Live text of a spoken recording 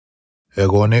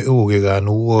Egone uge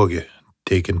ganu uge,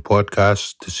 taken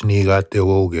podcast sniga te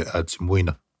uge at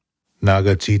simuina.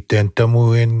 Naga ti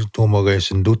tentamuin tumaga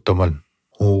sindutaman.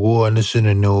 Ugu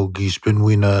anisin no gispin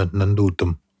wina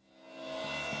nandutam.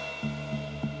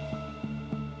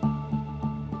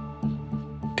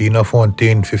 Tina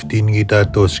Fontaine 15 gita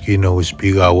toskina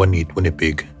uspiga wanit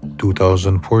Winnipeg.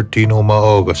 2014 uma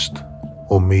August.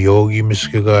 Umiyogi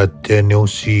miskiga tenyo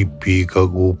si pika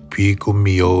gupi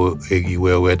kumiyo egi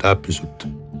wewet episode.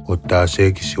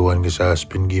 Otase kisiwan gisa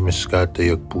spingi miskata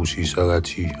yak pusi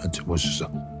sagati atmusa.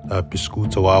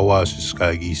 Apiskuta wawa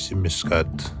siskagi si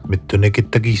miskat.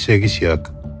 Mittunekitagi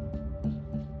segisiak.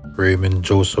 Raymond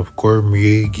Joseph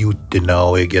Cormier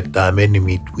giutinao egetame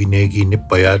nimit winegi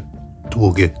nipayat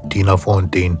tuge Tina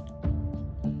Fontaine.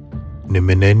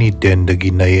 Nimeneni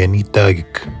tendagi nayeni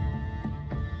tagik.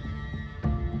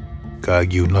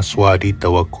 Kagiu naswadi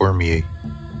tawa Cormier.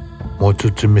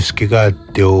 Motutu miskiga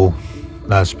teo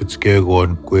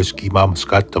naspitskegon kweski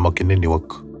mamskata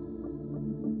makininiwak.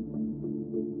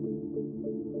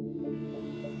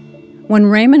 When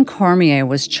Raymond Cormier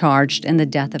was charged in the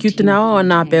death of Tina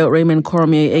Fontaine, Raymond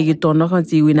Cormier egitono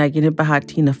kanti winagine bahat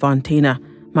Tina Fontaine,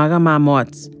 maga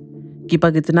mamots.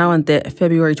 Gipagitinaw ante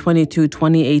February 22,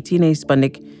 2018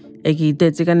 Hispanik, egi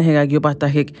detsigan hega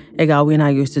gyubatahik ega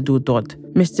winagyo se dudot.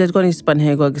 Mr. Gon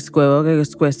Hispanhego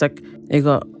gesquesak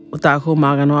ego utahu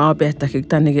magano abetahik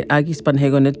tanige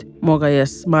agispanhegonet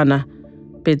mogayas mana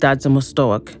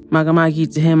pedadzamostowak.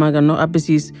 Magamagi the magano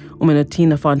abisis umeno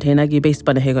Tina Fontaine agi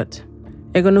bespanhegot.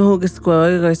 Ego no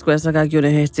gesquesak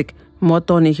agyunehestik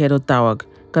motoni herotawag,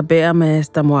 kabea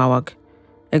mehesta moawag.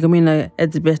 Ego mina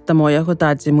edbesta moya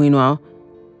hotadzi muinwao,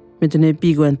 mitune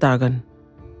biguen tagan.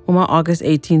 Uma August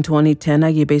 18, 2010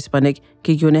 agi bespanik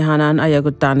kigyune hanan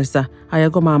ayago tanisa,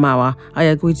 ayago mamawa,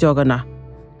 ayago jogana.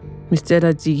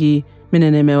 Mistera jigi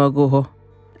minene mewa goho.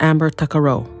 Amber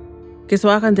Takaro.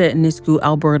 Kiswakande Nisku,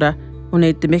 Alberta,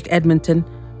 unetimik Edmonton,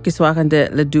 kiswakande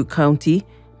Leduc County,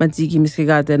 majigi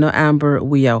miskigate no Amber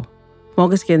Wiao.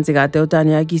 Mogas kenzigate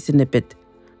otanya gisinipit.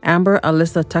 Amber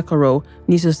Alyssa Takaro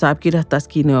niso sapkira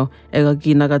taskino ega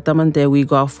ginagatamante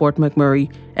wigo Fort McMurray,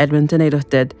 Edmonton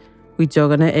edoted,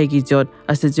 wijogana egijod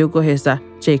asajoko hesa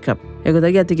Jacob. Ego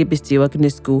dagiatigi pistiwa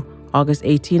knisku August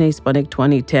 18 Hispanik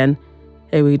 2010,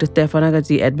 ewido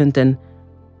Stefanagaji Edmonton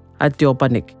at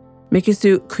Diopanik.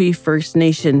 Mikisu Cree First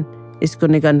Nation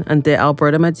iskunigan ante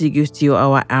Alberta majigustio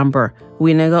awa Amber,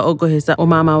 winega ogo hesa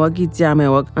umamawagi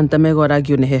tiamewag ante megora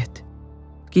gyunehet.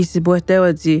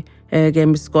 Kisibuetewaji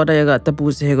gemiskoda yaga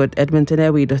tabusehegot Edmonton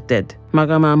ewidoted.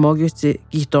 Magama mogyusti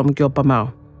gitom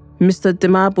gyopamao. Mr.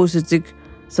 Dima busitik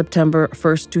September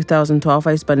 1st,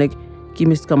 2012 Hispanik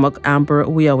gimiskamok Amber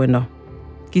Wiawino.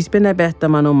 Gispene behta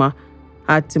manuma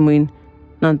atimuin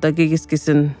nanta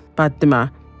gigiskisin patima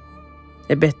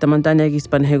behta mantanya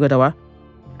gispanhegodawa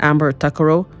Amber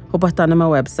Takaro hubatanama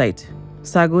website.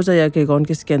 Saguza yakegon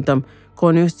giskentam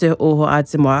konyuste oho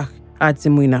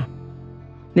atimuina.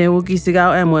 Newu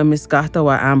gisigaw emo miskahta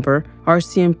wa Amber,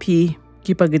 RCMP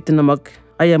kipagitinamak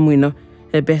ayamuino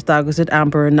behtagusit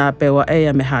Amber napewa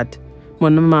mehad.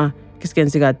 Monama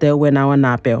kiskensigate wenawa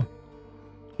napeo.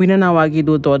 Winanawagi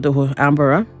dodo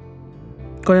Amber.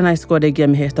 Kona iskode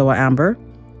gem hesta wa Amber.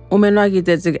 Umenwagi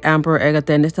dezig Amber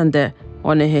egatenistande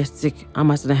one hestik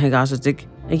amasna hegasotik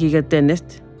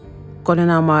egigatenist. Kona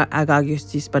nama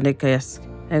agagiustis panekayas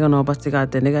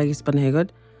eganobatigate negagis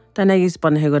panhegod. Tanegis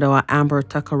panhegodawa Amber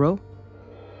Takaro.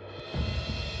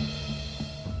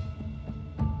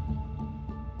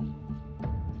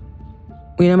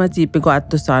 Winamati pigo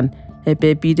atusan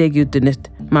bide gutinist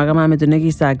magama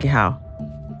medunegi sagi how.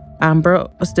 Amber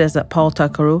ostesa Paul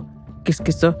Takaro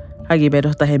kiskiso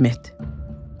hagibedo tahemet.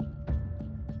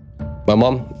 My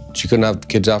mom, she couldn't have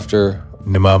kids after.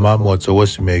 Ni mama moto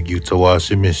wasimegi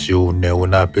utawasimisiu ne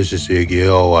unapisisegi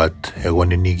awat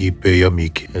egoninigi pe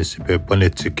yamik esipe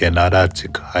politik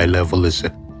enaratik high level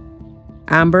ise.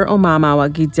 Amber o mama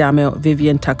wagi jameo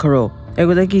Vivian Takaro.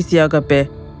 Egodagi siagape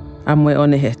amwe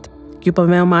onehet.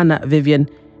 Kipameo mana Vivian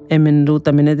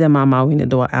eminluta minede mama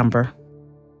winedoa Amber.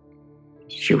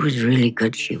 She was really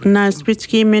good.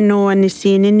 Naspitski meno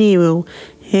anisini niu.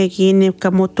 Hegi ni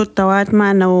kamututawat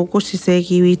mana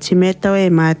ukusisegi witimeta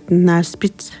wemat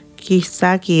naspits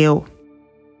kisagio.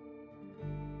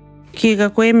 Kiga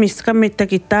kwe miska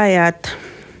mitakitayat.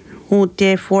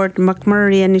 Ute Fort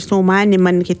McMurray anisumani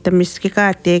man kita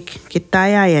miskikatek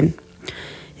kitayayan.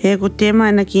 Hegu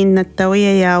tema na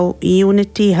kinatawiya yao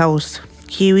Unity House.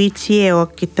 Kiwitieo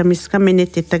kita miska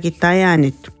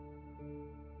minititakitayanit.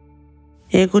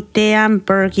 Hegu te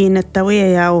Amber kinatawiya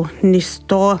yao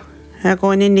nisto.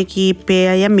 Ako ni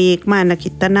nikipea yamik mana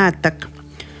kita natak.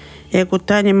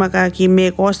 Ekutani makaki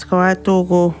me koska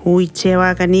watuku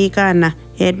uitsewa kanikana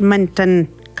Edmonton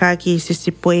kaki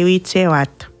sisipoi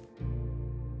uitsewat.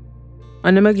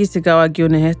 Anima gisikawa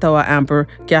giunehehtawa Amber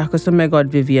kiahkoso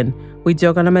megod Vivian.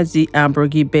 Uitjokana mazi Amber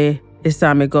gibe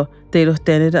isamiko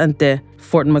teiluhtenit ante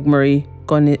Fort McMurray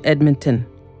koni Edmonton.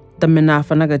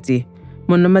 Taminafanagati.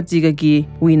 Munamaziga gi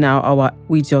winao awa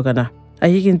uitjokana.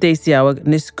 Ahikin teisiawag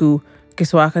nisku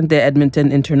kiswakan de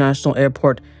Edmonton International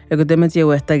Airport. Ego demati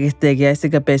wehta gistegia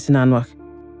siga pesinanwak.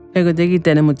 Ego degi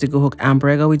tene mutikuhuk Amber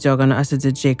ega uitjokana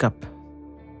asite Jacob.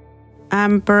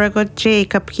 Amber ego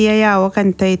Jacob kiayawa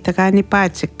kantay takani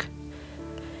patsik.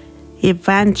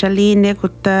 Evangeline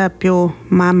kutta pio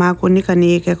mama kuni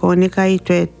kanike koni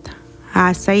kaituet.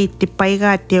 Asa iti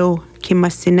paigateu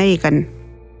kimasinaikan.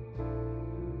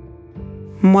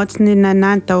 Motsni na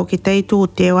nantau kitai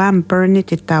tuuteu Amber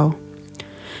nititau.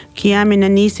 Kiamina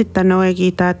niisittano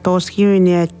egita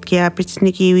toskiuni et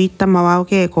kiapitsni kiwiitta mawau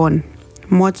keekon.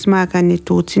 Motsmaakani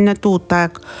tuutsinna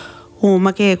tuutaak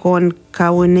uuma keekon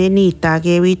kauine niitaa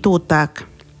keewi tuutaak.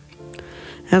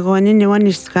 Agoni ni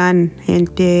waniskaan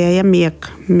ente ja miek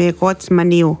me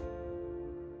kotsmaniu.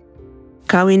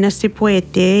 Kauina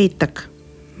sipuete eitak.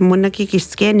 Munaki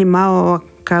kiskeni mao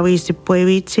kawi sipue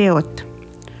viitseot.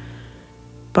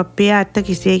 Pappiaatta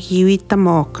kisee kiwiitta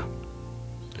mook.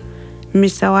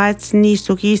 Missä vaats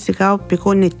niisu kiisi kauppi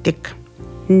kunnittik.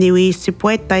 Ni viisi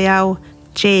puetta jau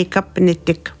Jacob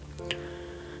nittik.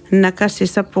 Nakasi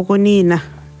sappuku niina,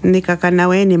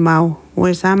 nikakanaweni mau.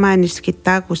 Voi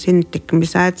samaniskittaa ku sintik.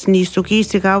 Missä vaats niisu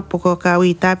kiisi kauppu koka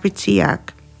uitaa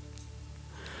pitsiak.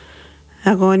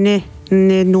 Ako ne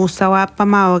nuussa vaappa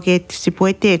mau keettisi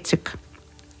pueteetsik.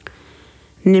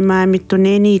 Ne maamittu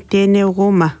ne niitteen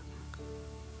neukuma.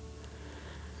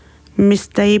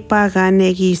 Mistä ipaakaan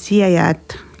egi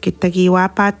sijajat, kittaki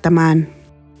vapaattamaan.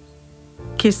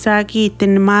 Kisaa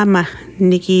kiitten maama,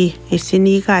 niki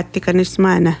essini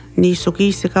kaattikaniismaana, niisu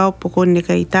kiisi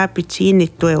kauppukunnika itapit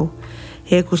siinittueu.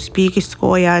 Eku spiikis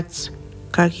koojats,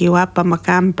 kaki vappama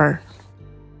camper.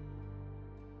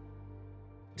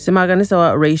 Se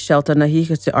maganisawa Ray Shelton na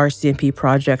hihkutsi RCMP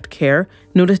Project Care,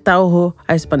 nuudet tauhu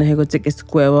aispanehikutsik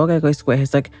iskuevo keko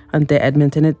iskuehisak ante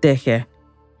Edmontonit tehe.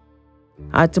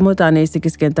 Aatimutaan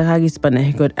isikiskentä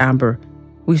hagispanehikot Amber.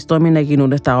 Wistomin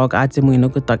naginuudet tauak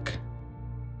aatimuinukutak.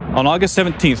 On August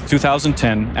 17th,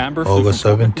 2010, Amber August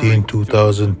 17,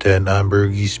 2010, Amber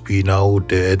gispi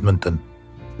nauute Edmonton.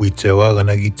 Uitsewaga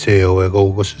nagitseo ega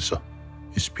ugosessa.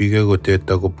 Ispigego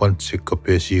teettago pantsikka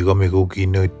peesiigamigu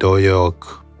kiinnuittaojak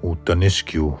uutta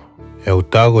niskiu.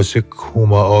 Eutago sik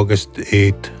huma August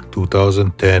 8,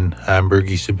 2010, Amber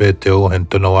gisipeteo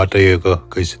hentonawatayega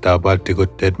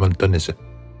kaisitapaatikot Edmontonissa.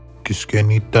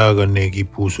 Kiskeniittaaga negi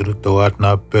puusuruttawaat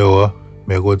naappeoa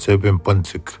megotsepin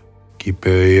pantsik.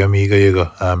 Kipeoja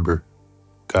miigayega Amber.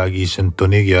 Kaagisen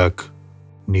tonigyak.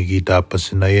 Nigi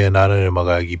taapasinaye naanane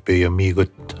magagipeja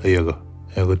miigot ayaga.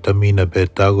 Ego tamina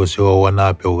petago siwa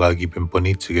wanaapeo gaagipin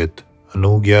ponitsiget.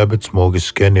 Anugiabets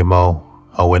mogiskeni mau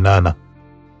awenana.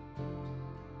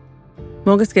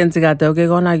 Mogiskentsigaate oke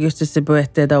konagiustisi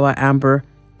puehteedawa Amber.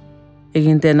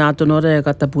 Iginte naatunore ja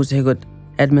kattapuusihikut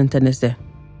Edmontonisse.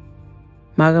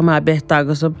 Magamaa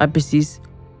pehtaagosob apisis.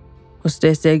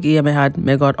 Usteesegi ja mehad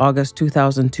megod August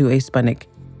 2002 Hispanik.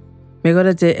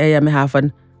 Megodete eja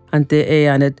mehafan ante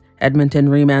ejanet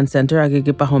Edmonton Remand Center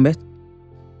agigipahomet.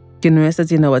 Kinuesa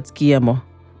tinawat kiamo.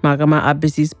 Magamaa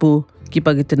apisis puu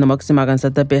kipagitinamoksi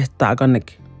magansata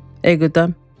pehtaagonik. Eguta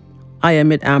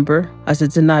ayamit Amber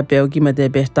asitinapeo gimate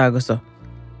pehtaagoso.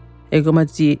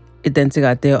 Egumatsi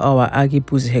identigateo awa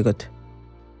agipuusihikut.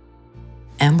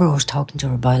 Amber was talking to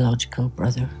her biological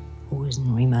brother, who was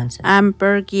in remand center.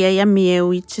 Amber kia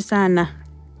mieu itsisana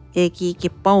egi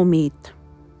kipaumit.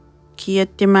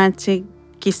 Kiettimaatsi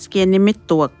kiskieni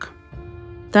mittuak.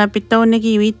 Tapitau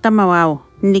negi viittamawau.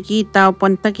 Negi tau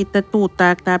ponta kita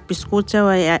tuutaak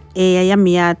tapiskuutsewa ja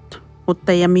miat.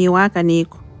 Mutta ja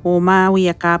miuakaniku. Uma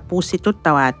uiakaa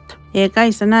puusituttawaat.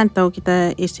 Eikä sanantau kita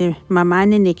isi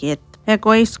mamani niket.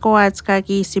 Eko iskoats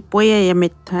kaki isi poja ja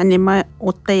mit anima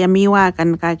utta ja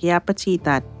miuakan kaki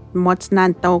apatsiitaat. Mots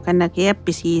nantau kana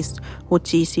keppisiis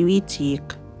utsiisi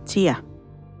viitsiik. Tia.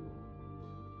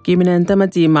 Kiminen tämä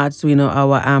tiimaat suino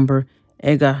awa Amber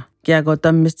ega kiako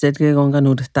tammiset kekonga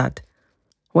nuudestaat.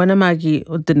 Wanamaki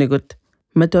uttinikut.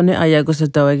 Metone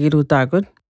ajakusatawa kirutakut.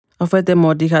 Ofete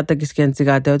modi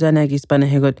hatakiskentsigaate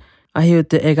otanägispanehikut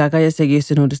ahiutte ega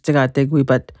kajasegiisunuudestigaate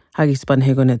kuipat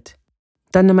hagispanehikonet.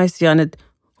 Tänne maisianet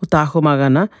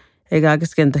utahumagana ega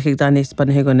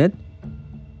kiskentahigtanispanehikonet.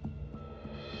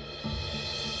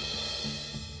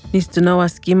 Nistunoa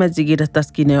skima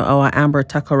zigidataskine awa Amber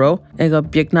Takaro ega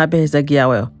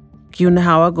bieknabehesagiaweo. Kiuna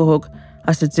hawa gohog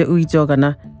asitse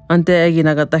uitogana ante egi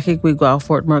nagatakikwigo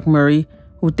Fort McMurray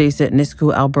utese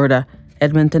Nisku, Alberta,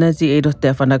 Edmonton at the 8th of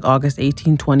Defanag August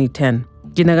 18, 2010.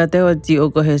 Ginagatewa di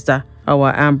ogohesa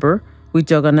awa Amber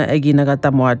uitogana egi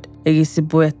nagatamwad egi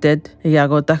sibueted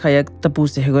yago takayak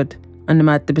tapusehigot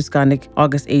animatibiskanik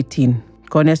August 18.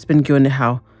 Konespin kiune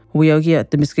hao. Wiogi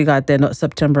at the Miskigate no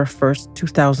September 1st,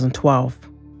 2012.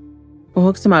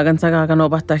 Uhok samagan sa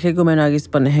kakanobata gumenagis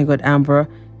panehigot Amber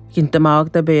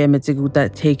kintamawag ta beye metsiguta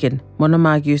taken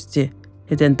monamagiusti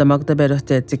hidentamag ta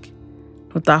berostetik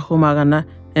utahu magana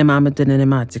emametenene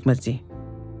matik mati.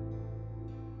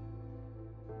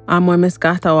 Amo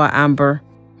miskata wa Amber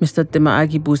Mr.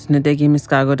 Timaagi busnedegi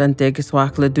miskago dante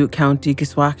giswak Leduc County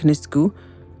giswak nisku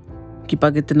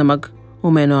kipagitinamag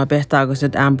umeno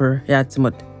abehtagosed Amber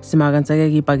yatsimut simagan sa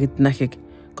kipagitinakik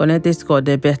konetis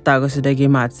de behtagosed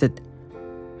matsit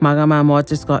magama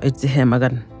motis ko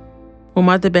itzihemagan.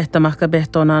 Umate behtamaka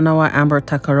behtonana wa Amber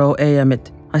Takaro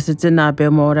eyamit asitina be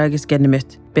moragis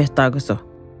genimit behtagoso.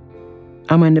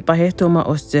 Amene pahetuma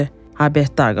osse ha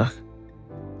behtagak.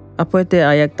 Apuete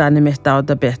ayak tani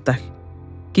mehtauda behtak.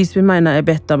 Kispimaina e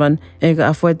behtaman ega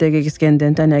afuete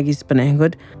giskenden tani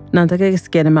gispanehgud nantake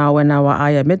giskenema wa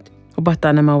ayamit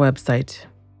ubahtana ma website.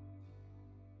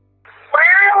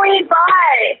 Where are we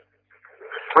by?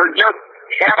 We're just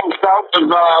heading south of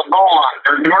Beaumont,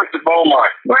 or north of Beaumont.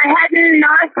 We're heading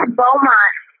north of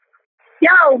Beaumont.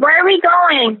 Yo, where are we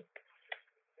going?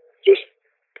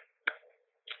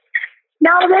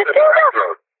 No, this is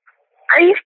Are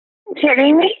you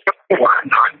kidding me? You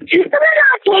better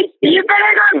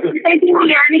not be taking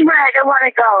me anywhere I don't want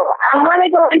to go. I want to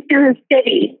go into the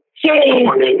city. Jeez.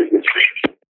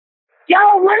 Yo,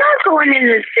 we're not going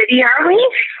into the city, are we?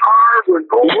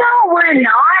 No, we're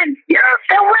not. Yes.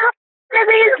 Then where are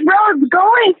these roads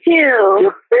going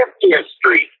to? 50th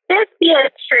Street.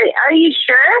 50th Street. Are you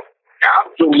sure?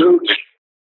 Absolutely.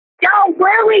 Yo,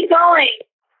 where are we going?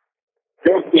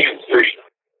 50th Street.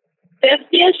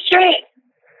 50th Street?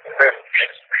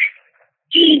 50th Street.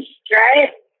 East,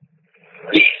 right?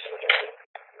 East.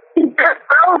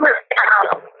 Over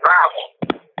town. Bravo.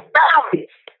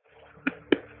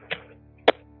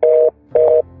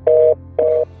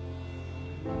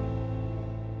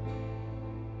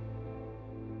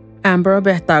 Amber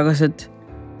behtagosid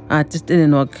artist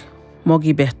ininwag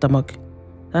mogi behtamag.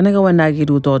 Tanaga wanagi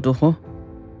rudoduho.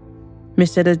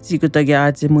 Miseda zigutagi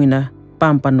ati muina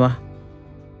pampanwa.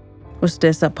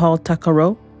 Ustesa Paul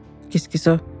Takaro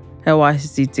kiskiso hewa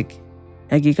hisitik.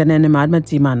 Egi kanene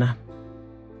madmati mana.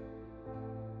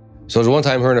 So there's one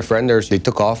time her and a friend, they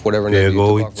took off, whatever.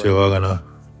 Ego itseagana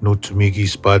nutsumigi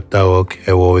spatawak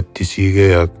hewa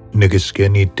itisigeak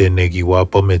negiskeni tenegi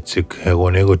wapametsik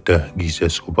hegonegota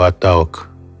giseskupatawak.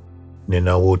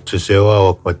 Nina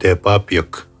wutsesewawak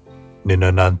matepapiak.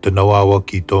 Nina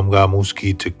nantanawawak itomga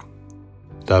muskitik.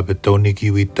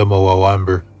 Tabetoniki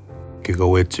witamawawamber.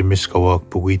 Kikawetsimiskawak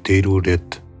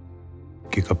puwiteirudet.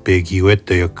 Kikapegi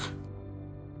wetayak.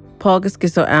 Paulgus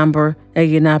kiso Amber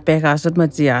egina pekasod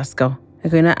madziasko.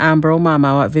 Egina Amber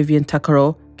mamawa Vivian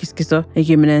Takaro kiskiso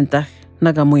egiminentach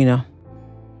nagamuino.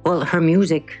 Well, her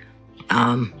music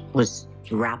was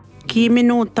rap.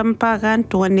 Kiminutan pagan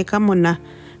tuan ka muna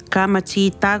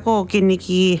kamachitago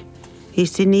kiniki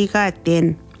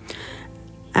isinikatin.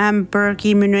 Amber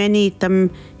kiminuenitam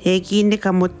egini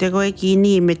kamutego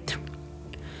eginimit.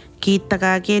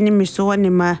 Kitagageni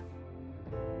misuanima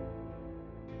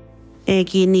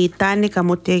eginitani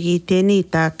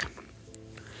kamutegitenitak.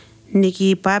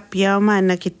 Niki papiauma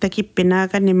na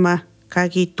kitakipinaganima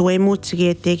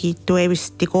kakituemutsigete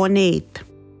kituevistikoniit.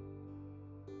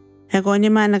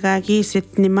 Egonima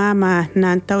nakakisit ni mama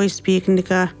nantawispik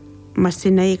nika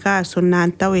masinaikasun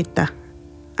nantawita.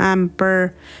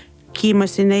 Amber ki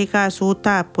masinaikasu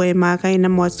tapue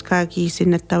makainamots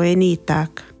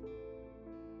kakisinatawenitak.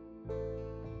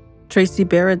 Tracy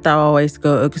Barrett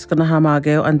dawawaisko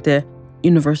ugiskanahamago ante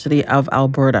University of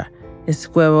Alberta.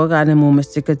 Iskuewo gane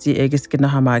mumasikati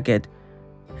egiskinahamaget.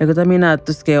 Egotamina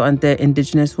tuskeo ante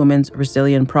Indigenous Women's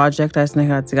Resilient Project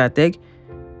asnehatigateg.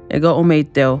 Ego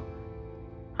umeiteo.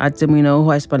 Atimino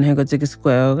huaispan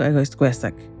hegotigiskueo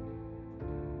egoiskuesak.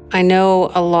 I know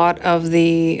a lot of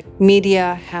the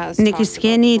media has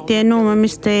Nikiskeni teno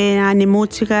mamiste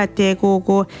animutsiga te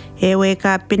gogo ewe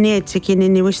ka pinetsikini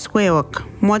ni wiskwewak.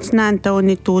 Motsnanta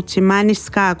ni tutsi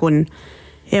maniskagun.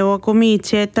 Ewa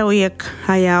kumitse tawyak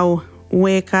hayau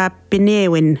weka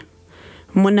pinewin.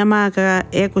 Munamaga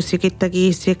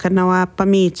ekusikitagisi kanawa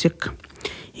pamitsik.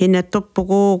 Ina toppo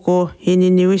gogo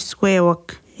ni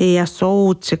wiskwewak ja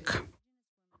soutsik.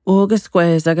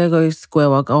 Uhogiskuesak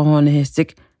egoiskuewak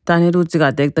ohonehesik. Tani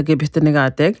rutsigatek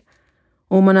takipistenigatek.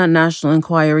 Umana National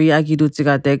Inquiry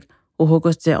agidutigatek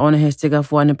uhokoste onehestiga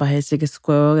fuane pahesige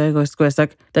square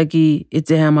squesak taki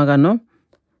itzehamagano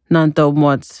nanto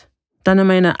mods.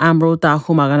 Tanamaina Ambro ta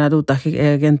humagana du tahik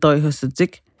egentoi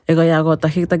husutik ego yago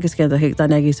tahik takiskenta hik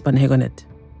tanagis panhegonet.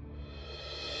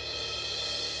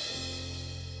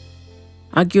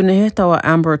 Agyunehe tawa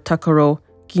Amber Takaro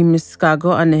ki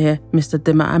miskago anehe Mr.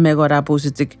 Dima amego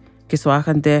rabusitik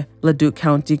kiswakante Leduc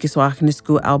County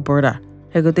kiswakinisku Alberta.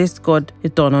 Hego descod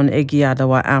itonon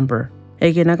egiadawa Amber.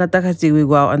 Egi nakatakaziwi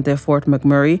wow ante Fort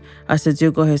McMurray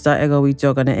asejugo hesa ego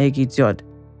wichogana egi jod.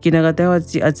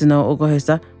 Kinagatewazi atzino ugo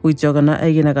hesa wichogana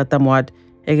egi nagatamwad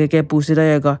egege busida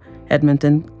ego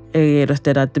Edmonton egi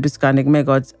rosteda tibiskanik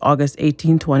megods August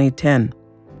 18, 2010.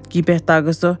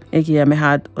 Kibehtagoso egi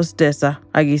amehad ostesa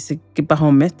agisi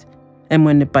kipahomet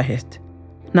emwene pahet.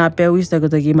 Na pewis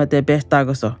nagotagi mate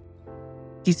behtagoso.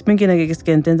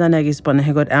 Kispinkinagikiskententan egispane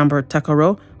hegod Amber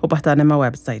Takaro upahtane ma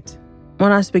website.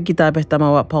 Monas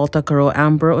pigitabehtamawa Paul Takaro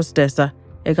Amber ostesa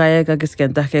ega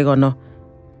giskenta kegono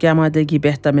kiamadegi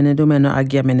behtamene dumeno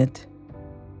agiamenet.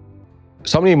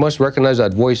 Somebody must recognize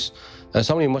that voice, and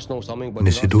somebody must know something. But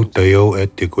Nisidutayo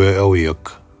etikwe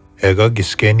awiyak. Ega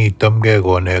giskeni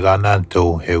tamgegon ega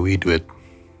nanto hewidwet.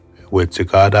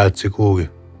 Wetsikada tsikuge.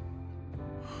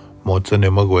 Motsa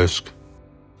nemagwesk.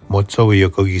 Motsa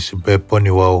wiyak agisipeponi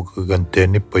wao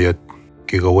kaganteni payat.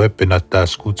 Kiga wepenata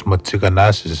skuts matsika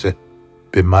nasise.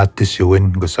 Bemati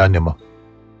siwin gusanima.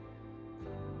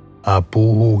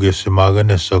 Apuhu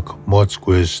gesimaganesak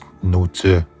motsquez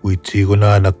nutse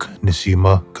witigunanak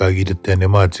nisima kagidetene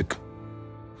matsik.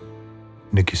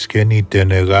 Nikiskeni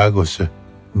tene gagose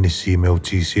nisime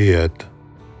utisiet.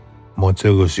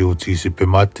 Motsegosi utisi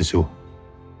bematisu.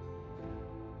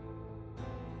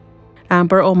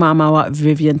 Amber o mamawa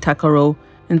Vivian Takaro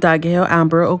intageo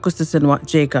Amber o gustasenwa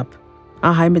Jacob.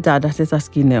 Ahai medada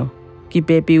tetaskineo. Ki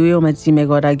bebiwi o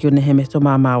matsimegora gyunehemeto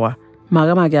mamawa.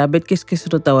 Maga bit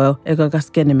kiskisrutawo ego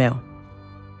gaskenemeo.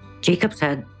 Jacob's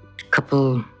had a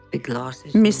couple big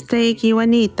losses. Mistake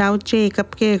wani tau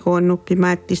Jacob ke gonu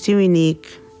pimati siwinik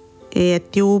e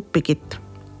tiupikit.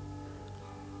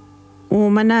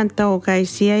 Umanan tau kai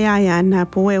siya na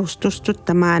puwe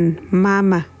ustustuttamaan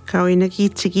mama kaui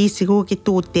nakitsikisigu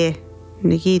kituute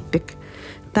nakitpik.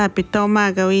 Tapi tau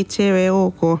maga uitsewe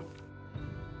oko.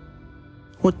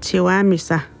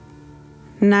 Utsiwamisa.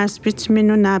 Naspits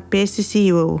minu na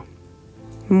pesisiwo.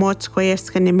 Motsko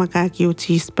yeskani makaki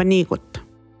utis panigot.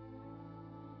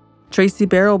 Tracy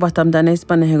Barrow batamdanes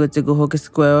panehegotigu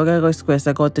hogisqueoga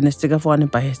gosquesa gotinestiga fuane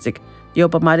pahesik.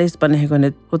 Yopa mares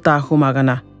panehegonet utahu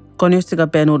magana. Konyustiga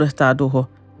benurestaduho.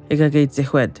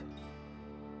 Egageitsihued.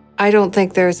 I don't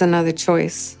think there's another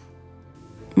choice.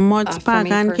 Mots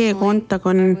pagan ke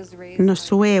kontakon no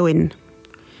suewin.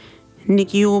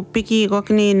 Nikiu piki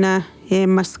koknina e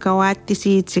maskawati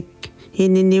siitsik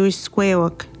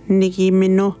ininiwisquewak niki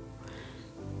minu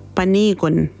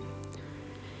panikon.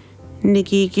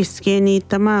 Niki kiskeni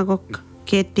tamagok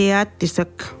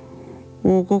ketiatisak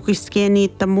uku kiskeni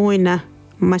tamuina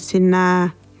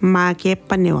masina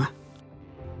makepanewa.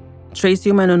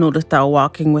 Tracy manunurta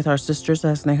walking with our sisters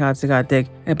as nehatsigatek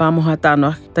e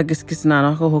bamuhatanoch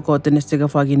tagiskisnanoch hogotinestiga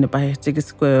fagine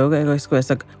pahestigisqueoga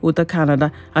egosquesak uta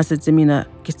Canada asetsimina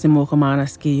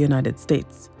kistimukomanaski United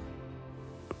States.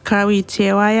 Kawi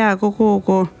chewaya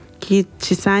kukuko ki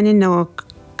chisani no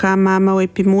kamama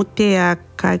wepimute ya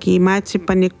kagi machi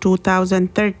panik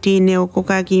 2013 ne oko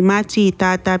kagi machi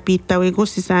tata pita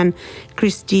wegusisan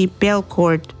Christy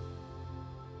Belcourt.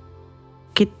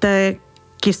 Kita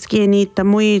kiskeni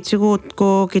tamui chigut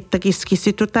ko kita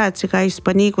kiskisituta chika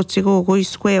hispanico chigo go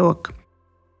isquewak.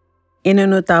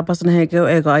 Inunu tapas na hegeo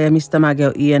ego ayamista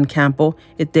mageo Ian Campo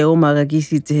iteo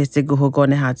magagisi hesegu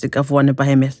hogone hatsik afuane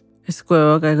pahemes.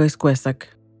 Esquewak ego isquesak.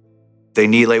 They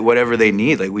need like whatever they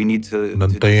need. Like we need to.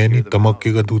 Nantayeni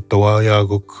tamakiga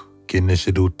tutawayagok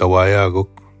kinesidutawayagok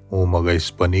umaga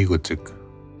hispanico chik.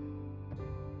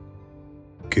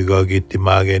 Kigagiti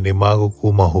mageni mago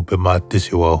kuma hupe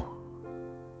matisi wao.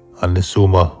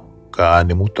 Anesuma ka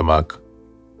animutamak.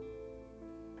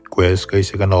 Kwes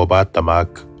kaisi ka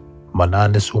naobatamak.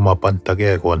 Mananesuma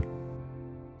pantagegon.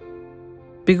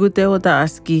 Biguteo ta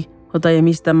aski hota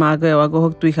yamista mago ewago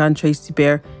hoktuihan Tracy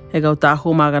Bear ega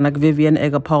utahu maganak Vivian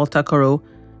ega Paul Takaro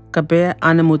kabe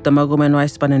animutamago menwa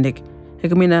hispanenik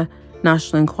hegamina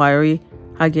National Inquiry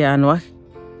hage anwach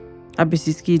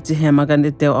abisiski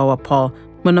tihemaganeteo awa Paul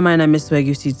monamaina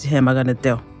miswegisi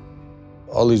tihemaganeteo.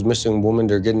 All these missing women,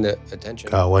 they're getting the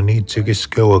attention. Kawani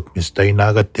tsigiskewak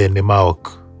mistainagate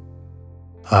mawak.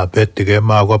 Pettige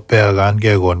mago pegan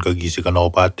gegon kagisi ka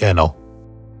naobateno.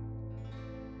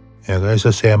 Ega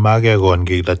se mage gon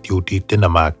gi la tuti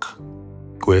tinamak.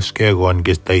 Kweske gon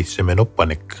gis taisimen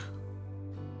oppanik.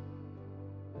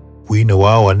 Wina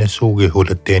wow ane suge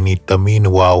hulateni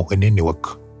tamin wow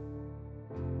eniniwak.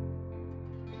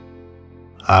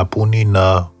 Apuni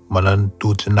na manan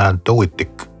tutsinan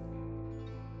towitik.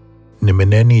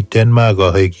 Nimeneni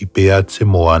tenmaga hegi peatse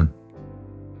moan.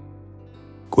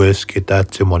 Kweske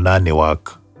tatse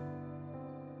monaniwak.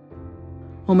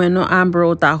 Umeno Amber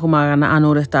o tahumaga na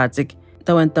anurestatsik,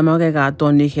 tawentamaga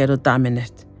gato ni hero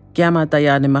taminet. Kiamata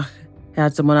yanimach,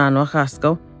 heatse monano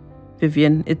hasko,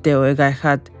 Vivian iteo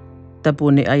egaihat,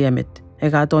 tapuni ayamit,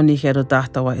 egato ni hero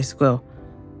tahtawa iskweo.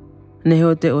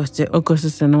 Nehote oste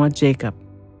okosusenawa Jacob.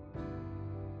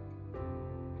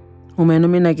 Umeno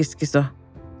minakiskiso,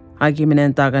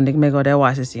 agiminen taganik megore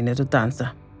wasisine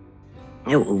tutansa.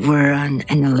 We're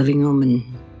in the living room and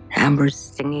Amber's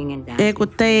singing and dancing.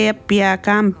 Ekute pia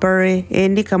kampere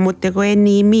eni kamuteko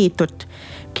eni mitot.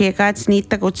 Ke kats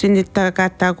nita kutsinita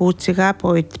kata kutsiga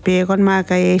poit pegon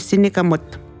maga esini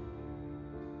kamut.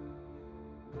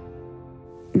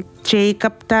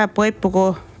 Jacob ta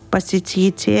poipuko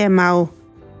pasitsitsi mau.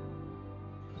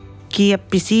 Kia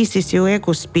pisisis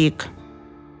jo speak.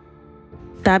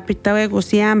 Tapita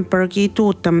egusi Amber ki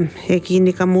tuutam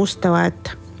ekini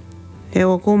kamustavat.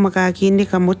 Ego kumaga kini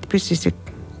kamut pisisik.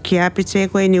 Kia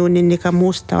pitseko eni unini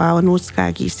kamustava on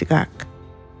uskaa kisikak.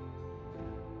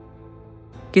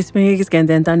 Kismehigis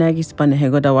kendentane gispane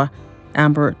hegodawa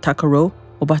Amber Takaro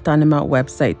obatanema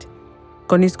website.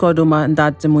 Konis koduma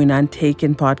ndatzemuina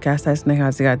Taken podcast as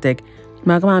nehazigatek.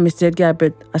 Magama misted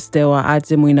gabit astewa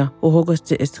adzemuina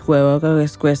ohogoste eskuewa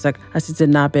eskuesak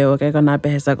asitzenapeo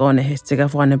kegonapehesak one hestiga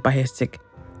fuane pahestik.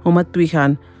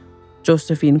 Omatwihan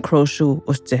Josephine Crowshoe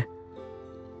oste.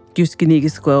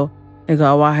 Gyuskinigis ega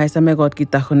awahaisa megot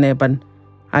kitahuneban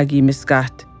agi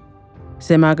miskat.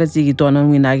 Se maga zigi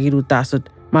donan winagi rutasut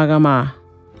magama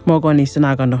mogoni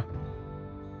sinagano.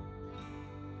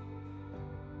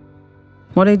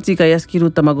 More ziga yaskiru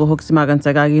tamago hoksimagan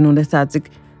sagagi nunde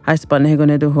satsik haispan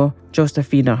hegoneduho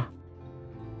Josephina.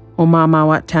 O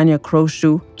mamawa Tanya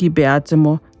Crowshoe ki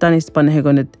beatsemo tanispan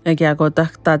hegonet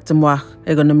egiagotak tatsemuach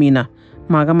egonomina.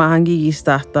 Magama hangi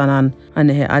gistahtanan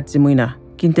anehe atsemuina.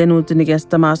 Kintenuutini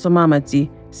kestamaso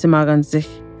mamatsi simagansih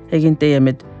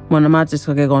eginteyemit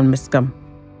monamatsisko kegon miskam.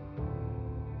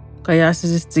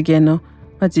 Kayasisistigeno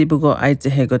matibugo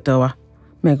aitsehegotowa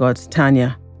megot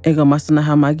Tanya ego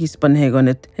masanaha magispan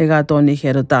hegonet ega toni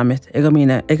hero damet ego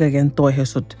mina egagen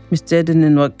toihesut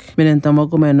mistedeninwak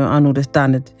minentamogumeno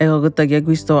anurestanet ego gotagia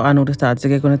guisto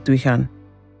anurestatsik egonet tuihan.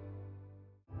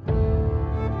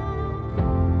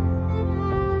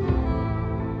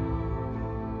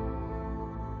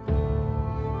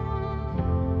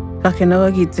 Kakenawa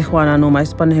gitsi Juana no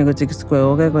mais panhegotik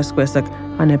squeoge squesak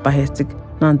ane pahestik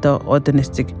nanto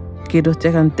otenistik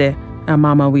kirutekante a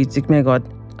mama witik megod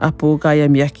apu kaya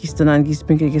miakistanan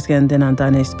gispinkikisken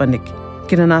antane hispanik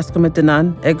kiranasko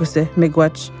metenan egose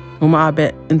megwatch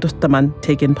abe intustaman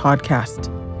Taken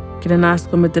podcast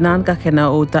kiranasko metenan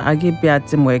kakena uta agi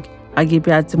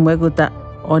piatsimweg uta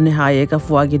one haye ka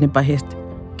fuagi ni pahest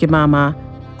kimama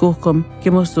kukum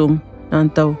kimosum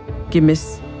nanto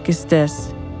kimis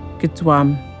kistes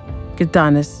Kitwam,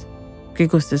 Kitanis,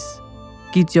 Kikusis,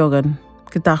 Kitjogan,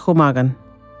 Kitahumagan.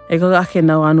 Ego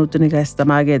akinaw anutunigas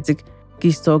tamagetik,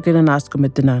 Kistokin and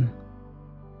Askomitinan.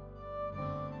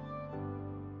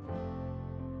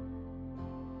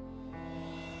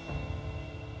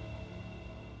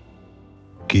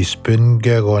 Kispin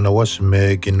gagona was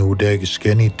meg in udeg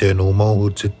skenny ten umo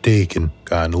who's it taken,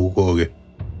 can ugoge.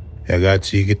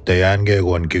 Egatsi get the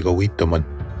yangagon gigawitaman.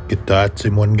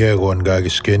 Kitatsimon gagon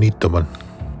gagiskenitaman.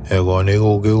 Egon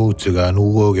egoge utsigan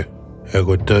ugoge.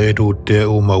 Ego taedute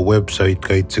uma website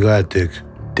kaitsigatek.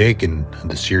 Taken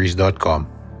theseries.com.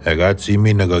 Egatsi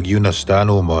minagagyunastan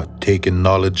uma Taken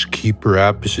knowledge keeper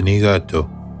app isinigato.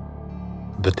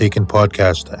 The Taken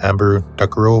podcast, Amber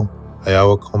Takaro,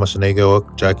 Ayawak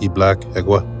Homasanegawak, Jackie Black,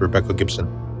 Egwa, Rebecca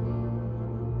Gibson.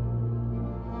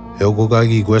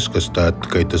 Eugogagi Gweskastat,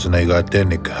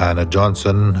 Kaitasanaigatenik, Hannah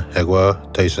Johnson,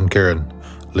 Egwa, Tyson Karen,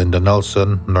 Linda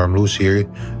Nelson, Norm Lucier,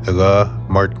 Ega,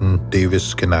 Martin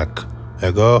Davis Kinak,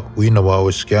 Ega,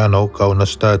 Winawawiskiano,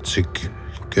 Kaunastatsik,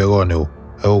 Keronu,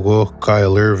 Eugo,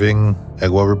 Kyle Irving,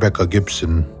 Egwa, Rebecca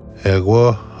Gibson,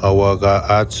 Egwa, Awaga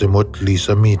Atsimut,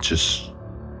 Lisa Meaches.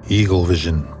 Eagle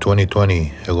Vision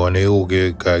 2020, Egon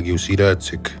Euge,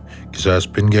 Kagiusiratsik,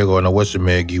 Kisaspin Gegona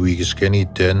Wasimegi,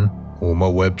 Wigiskeniten, Uma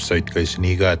website kay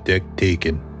sinigatek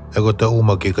Taken. Egota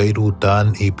uma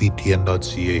kikairutan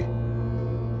aptn.ca.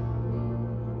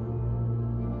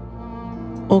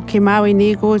 Okimawi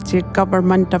nigo te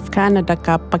Government of Canada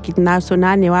ka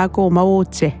pakitnasunani wako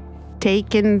mauche.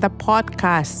 Taking the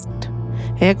podcast.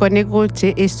 Eko nigo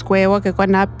te iskwewa ke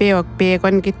kon apewak pe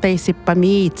kon kita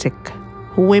isipamiitik.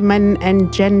 Women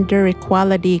and Gender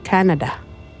Equality Canada.